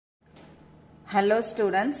Hello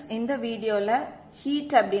students, in the video la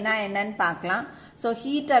heat அப்படினா என்னன்னு பார்க்கலாம். So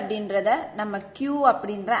heat அப்படின்றத நம்ம Q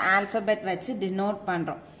அப்படின்ற alphabet வச்சு denote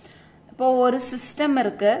பண்றோம். இப்போ ஒரு system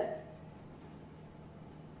இருக்கு.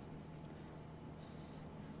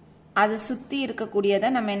 அது சுத்தி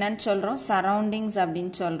இருக்கக்கூடியதை நம்ம என்னன்னு சொல்றோம்? Surroundings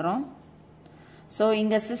அப்படினு சொல்றோம். So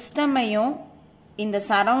இங்க system-ஐயும் இந்த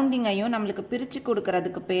surrounding-ஐயும் நமக்கு பிரிச்சு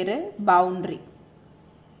கொடுக்கிறதுக்கு பேரு boundary.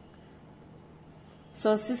 So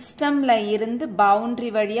system la irundhu boundary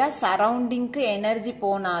vadiya surrounding ku energy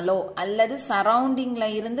ponalo alladhu surrounding la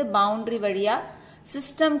irundhu boundary vadiya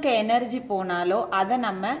system ku energy ponalo adha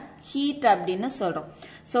nama heat அப்படினு சொல்றோம்.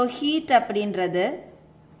 So heat அப்படின்றது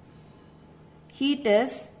heat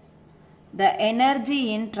is the energy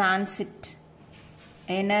in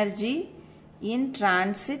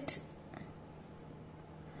transit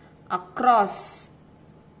across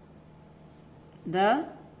the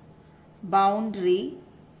boundary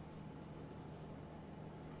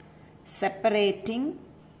separating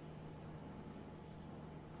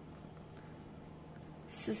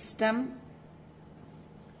system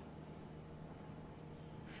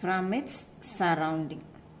from its surrounding.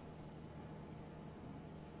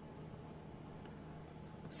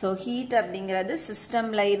 So heat அப்படிங்கிறது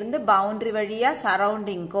சிஸ்டம்ல இருந்து boundary வழியா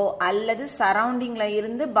சரௌண்டிங்கோ அல்லது சரௌண்டிங்ல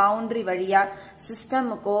இருந்து boundary வழியா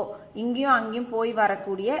சிஸ்டமுக்கோ இங்கேயும் அங்கேயும் போய்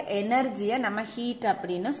வரக்கூடிய எனர்ஜியை நம்ம ஹீட்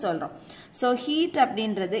அப்படின்னு சொல்றோம். So heat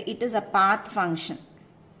அப்படின்றது it is a path function.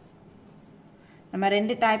 நம்ம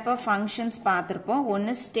ரெண்டு டைப் ஆஃப் ஃபங்க்ஷன்ஸ் பார்த்திருப்போம்.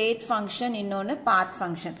 ஒன்னு ஸ்டேட் ஃபங்க்ஷன், இன்னொன்னு பாத்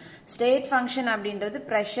ஃபங்க்ஷன். ஸ்டேட் ஃபங்க்ஷன் அப்படின்றது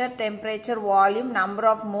pressure, temperature, volume, number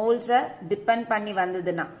of மோல்ஸை depend பண்ணி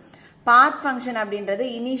வந்ததுன்னா, பாத் ஃபங்க்ஷன் அப்படின்றது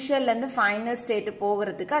இனிஷியல்ல இருந்து ஃபைனல் ஸ்டேட்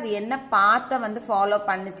போகிறதுக்கு அது என்ன பாத்தை ஃபாலோ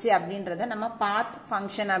பண்ணுச்சு அப்படின்றத நம்ம பாத்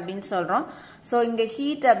ஃபங்க்ஷன் அப்படின்னு சொல்றோம். சோ இங்க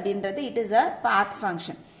ஹீட் அப்படின்றது it is a path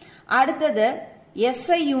function. அடுத்தது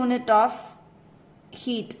SI unit of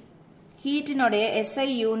heat. ஹீட்டினுடைய SI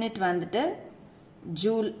unit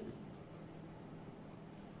joule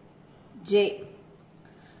J.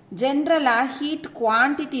 ஜெனரலா ஹீட்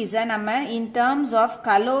குவான்டிட்டிஸை நம்ம இன் டர்ம்ஸ் ஆஃப்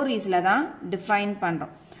கலோரிஸ்ல தான் டிஃபைன்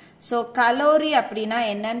பண்றோம். சோ கலோரி அப்படின்னா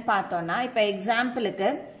என்னன்னு பார்த்தோம்னா, இப்ப எக்ஸாம்பிளுக்கு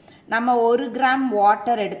நம்ம 1 கிராம்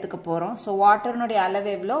வாட்டர் எடுத்துக்க போறோம். சோ வாட்டர்னுடைய அளவு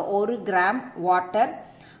எவ்வளோ? 1 கிராம் வாட்டர்.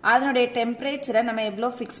 அதனுடைய டெம்பரேச்சரை நம்ம எவ்வளோ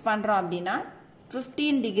ஃபிக்ஸ் பண்றோம் அப்படின்னா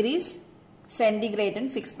 15 டிகிரிஸ்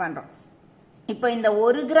சென்டிகிரேட்னு ஃபிக்ஸ் பண்றோம். இப்போ இந்த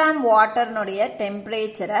 1 கிராம் வாட்டர்னுடைய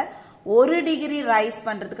டெம்பரேச்சரை 1 டிகிரி ரைஸ்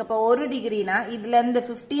பண்றதுக்கு, அப்போ 1 டிகிரினா இதுல இருந்து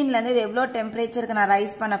 15ல இருந்து இது எவ்வளோ டெம்பரேச்சருக்கு நான்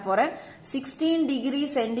ரைஸ் பண்ண போறேன்? 16 டிகிரி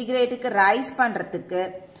சென்டிகிரேட்டுக்கு ரைஸ் பண்றதுக்கு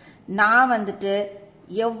நான்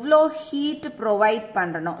எவ்வளோ heat provide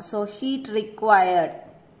பண்றணும். So heat required,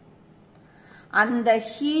 அந்த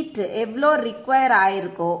ஹீட் எவ்வளோ ரிக்வயர்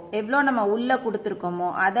ஆயிருக்கோ, எவ்வளோ நம்ம உள்ள கொடுத்துருக்கோமோ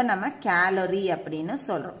அதை நம்ம கேலரி அப்படின்னு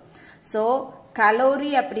சொல்றோம். ஸோ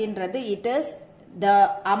கலோரி அப்படின்றது it is the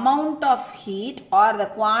amount of heat or the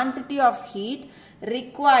quantity of heat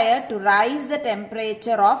required to rise the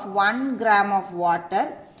temperature of 1 gram of water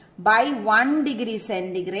by 1 degree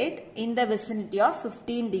centigrade in the vicinity of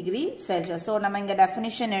 15 degree Celsius. So நம்ம இங்க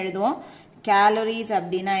definition எழுதுவோம். calories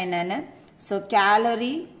அப்படின்னா என்னன்னு. So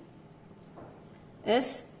calorie is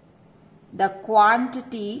the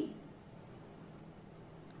quantity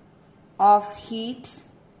of heat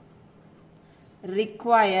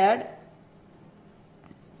required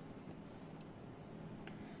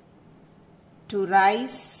to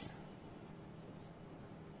rise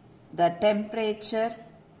the temperature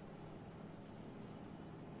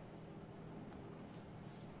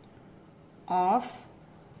of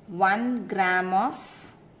 1 gram of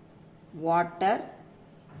water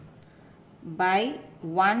by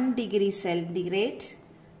 1 degree centigrade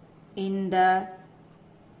in the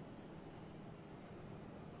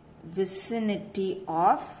vicinity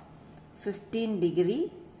of 15 degree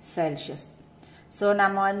Celsius. So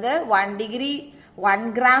நம்ம 1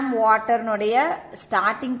 gram வாட்டர்னுடைய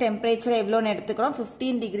starting temperature எவ்வளோன்னு எடுத்துக்கிறோம்?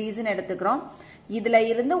 15 டிகிரிஸ்ன்னு எடுத்துக்கிறோம். இதுல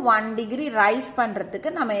இருந்து 1 degree rice பண்றதுக்கு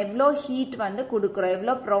நம்ம எவ்வளோ heat கொடுக்கிறோம்,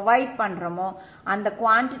 எவ்வளோ ப்ரொவைட் பண்றோமோ அந்த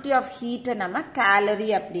குவான்டிட்டி ஆஃப் ஹீட்டை நம்ம கேலரி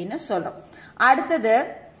அப்படின்னு சொல்றோம். அடுத்தது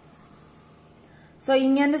ஸோ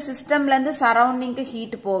இங்கேருந்து சிஸ்டம்ல இருந்து சரௌண்டிங்க்கு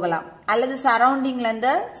ஹீட் போகலாம், அல்லது சரௌண்டிங்ல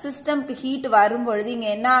இருந்து சிஸ்டம்க்கு ஹீட் வரும்பொழுது இங்க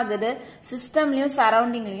என்ன ஆகுது? சிஸ்டம்லயும்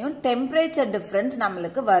சரௌண்டிங்லயும் டெம்பரேச்சர் டிஃபரன்ஸ்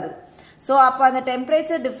நம்மளுக்கு வருது. ஸோ அப்போ அந்த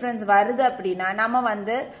டெம்பரேச்சர் டிஃபரன்ஸ் வருது அப்படின்னா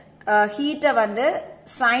நம்ம ஹீட்டை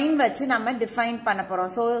சைன் வச்சு நம்ம டிஃபைன் பண்ண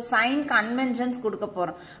போறோம். ஸோ சைன் கன்வென்ஷன்ஸ் கொடுக்க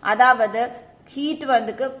போறோம். அதாவது ஹீட்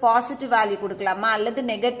பாசிட்டிவ் வேல்யூ கொடுக்கலாமா அல்லது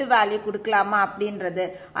நெகட்டிவ் வேல்யூ கொடுக்கலாமா அப்படின்றது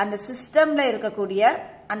அந்த சிஸ்டம்ல இருக்கக்கூடிய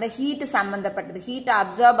அந்த ஹீட் சம்பந்தப்பட்டது. ஹீட்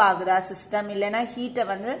அப்சர்வ் ஆகுதா சிஸ்டம், இல்லைன்னா ஹீட்டை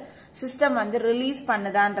சிஸ்டம் வந்து ரிலீஸ்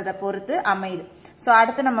பண்ணுதான்றத பொறுத்து அமையுது. சோ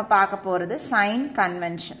அடுத்து நம்ம பார்க்க போறது சைன்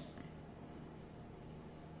கன்வென்ஷன்.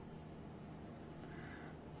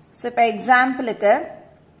 சோ இப்ப எக்ஸாம்பிளுக்கு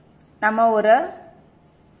நம்ம ஒரு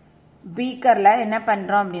பீக்கர்ல என்ன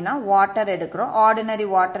பண்றோம் அப்படின்னா வாட்டர் எடுக்கிறோம், ஆர்டினரி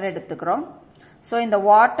வாட்டர் எடுத்துக்கிறோம். சோ இந்த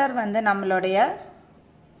வாட்டர் வந்து நம்மளுடைய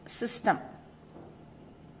சிஸ்டம்,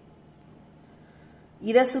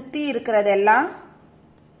 இத சுத்தி இருக்கிறதெல்லாம்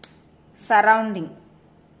சரௌண்டிங்.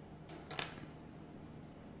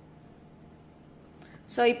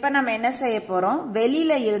 சோ இப்ப நம்ம என்ன செய்ய போறோம்,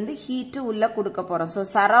 வெளியில இருந்து ஹீட் உள்ள கொடுக்க போறோம். சோ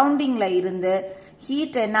சரௌண்டிங்ல இருந்து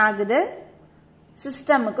ஹீட் என்ன ஆகுது,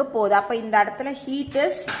 சிஸ்டமுக்கு போகுது. அப்ப இந்த இடத்துல ஹீட்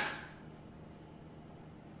இஸ்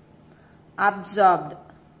absorbed.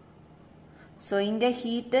 So இங்க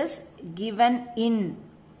heat is given in.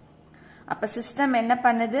 அப்ப சிஸ்டம் என்ன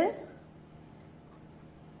பண்ணுது,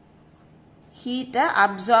 heat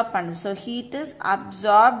absorb பண்ணுது. So heat is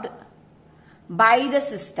absorbed by the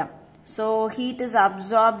system. So heat is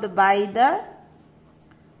absorbed by the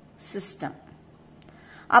system.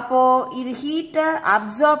 அப்போ இது heat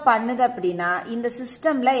absorb பண்ணுது அப்படின்னா இந்த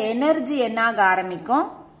சிஸ்டம்ல எனர்ஜி என்ன ஆக ஆரம்பிக்கும்,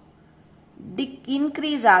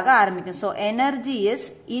 increase ஆக ஆரம்பிக்கும். So energy is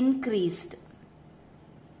increased.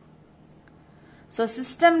 So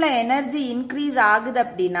systemல energy increase ஆகுது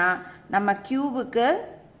அப்படின்னா நம்ம கியூபுக்கு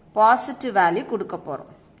பாசிட்டிவ் வேல்யூ கொடுக்க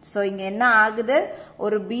போறோம். So இங்க என்ன ஆகுது,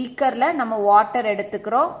 ஒரு பீக்கர்ல நம்ம வாட்டர்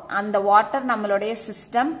எடுத்துக்கிறோம், அந்த வாட்டர் நம்மளுடைய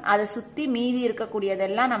சிஸ்டம், அதை சுத்தி மீதி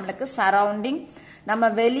இருக்கக்கூடியதெல்லாம் நம்மளுக்கு சரௌண்டிங். நம்ம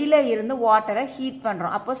வெளியில இருந்து வாட்டரை ஹீட்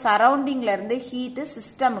பண்றோம். அப்போ சரௌண்டிங்ல இருந்து ஹீட்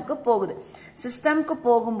சிஸ்டமுக்கு போகுது. சிஸ்டமுக்கு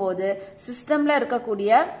போகும்போது சிஸ்டம்ல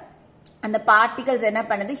இருக்கக்கூடிய அந்த பார்ட்டிகல்ஸ் என்ன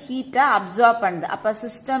பண்ணுது, ஹீட்டை அப்சார்ப் பண்ணுது. அப்ப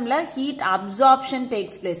சிஸ்டம்ல heat absorption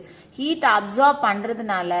takes place. Heat absorb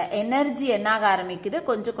பண்றதுனால எனர்ஜி என்ன ஆக ஆரம்பிக்குது,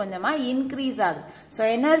 கொஞ்சம் கொஞ்சமா இன்க்ரீஸ் ஆகுது. சோ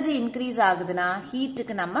எனர்ஜி இன்க்ரீஸ் ஆகுதுன்னா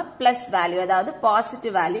ஹீட்டுக்கு நம்ம பிளஸ் வேல்யூ, அதாவது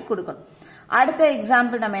பாசிட்டிவ் வேல்யூ கொடுக்கணும். அடுத்த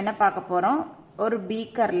எக்ஸாம்பிள் நம்ம என்ன பார்க்க போறோம், ஒரு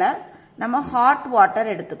பீக்கர்ல நம்ம ஹாட்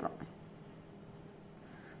வாட்டர் எடுத்துக்கிறோம்.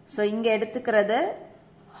 சோ இங்க எடுத்துக்கிறது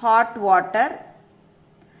ஹாட் வாட்டர்,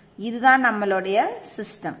 இதுதான் நம்மளுடைய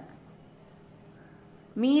சிஸ்டம்.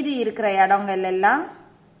 மீதி இருக்கிற இடங்கள் எல்லாம்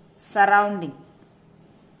சரௌண்டிங்.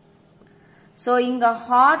 சோ இங்க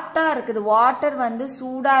ஹாட்டா இருக்குது, வாட்டர் வந்து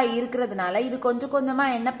சூடா இருக்கிறதுனால இது கொஞ்சம் கொஞ்சமா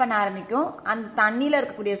என்ன பண்ண ஆரம்பிக்கும், அந்த தண்ணியில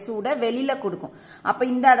இருக்கக்கூடிய சூட வெளியில கொடுக்கும். அப்ப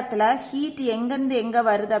இந்த இடத்துல ஹீட் எங்கிருந்து எங்க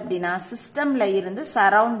வருது அப்படின்னா சிஸ்டம்ல இருந்து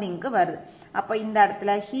சரௌண்டிங்க்கு வருது. அப்ப இந்த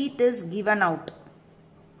இடத்துல heat is given out.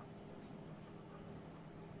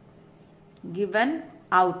 given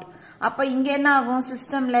out. அப்ப இங்க என்ன ஆகும்,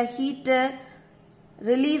 சிஸ்டம்ல ஹீட்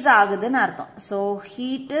ரிலீஸ் ஆகுதுன்னு அர்த்தம். So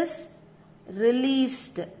heat is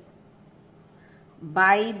released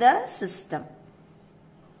by the system.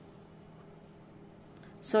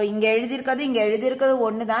 So இங்க எழுதியிருக்கிறது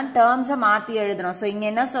ஒண்ணுதான், டேர்ம்ஸ் மாத்தி எழுதுறோம். சோ இங்க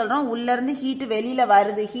என்ன சொல்றோம், உள்ள இருந்து ஹீட் வெளியில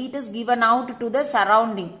வருது, heat is given out to the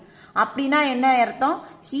surrounding. அப்படின்னா என்ன அர்த்தம்,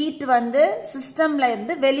 ஹீட் வந்து சிஸ்டம்ல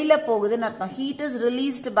இருந்து வெளியில போகுதுன்னு அர்த்தம். Heat is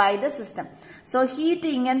released by the system. So heat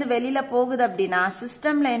இங்க இருந்து வெளியில போகுது அப்படின்னா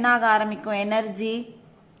சிஸ்டம்ல என்ன ஆக ஆரம்பிக்கும்,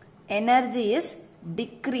 energy is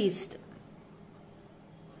decreased.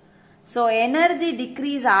 So energy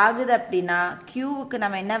degrees ஆகுது அப்படின்னா கியூவுக்கு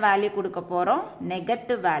நம்ம என்ன வேல்யூ கொடுக்க போறோம்,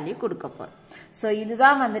 நெகட்டிவ் வேல்யூ கொடுக்க போறோம். சோ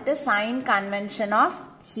இதுதான் வந்துட்டு sign convention of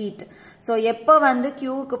heat. So எப்போ வந்து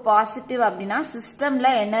கியூவுக்கு பாசிட்டிவ் அப்படின்னா சிஸ்டம்ல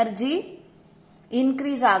எனர்ஜி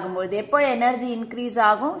இன்க்ரீஸ் ஆகும்பொழுது. எப்போ எனர்ஜி இன்க்ரீஸ்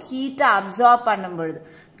ஆகும், ஹீட்டை அப்சார்ப் பண்ணும் பொழுது.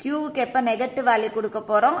 கியூவுக்கு எப்ப நெகட்டிவ் வேல்யூ கொடுக்க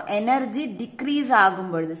போறோம், எனர்ஜி டிக்ரீஸ்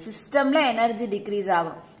ஆகும் பொழுது. சிஸ்டம்ல எனர்ஜி டிக்ரீஸ்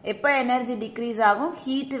ஆகும். எப்ப எனர்ஜி டிக்ரீஸ் ஆகும்,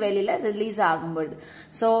 ஹீட் வெளியில ரிலீஸ் ஆகும் பொழுது.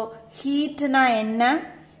 சோ ஹீட்னா என்ன,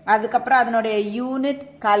 அதுக்கப்புறம் அதனுடைய யூனிட்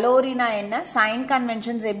கலோரினா என்ன, சைன்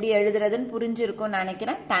கன்வென்ஷன்ஸ் எப்படி எழுதுறதுன்னு புரிஞ்சிருக்கும்னு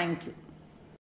நினைக்கிறேன். தேங்க்யூ.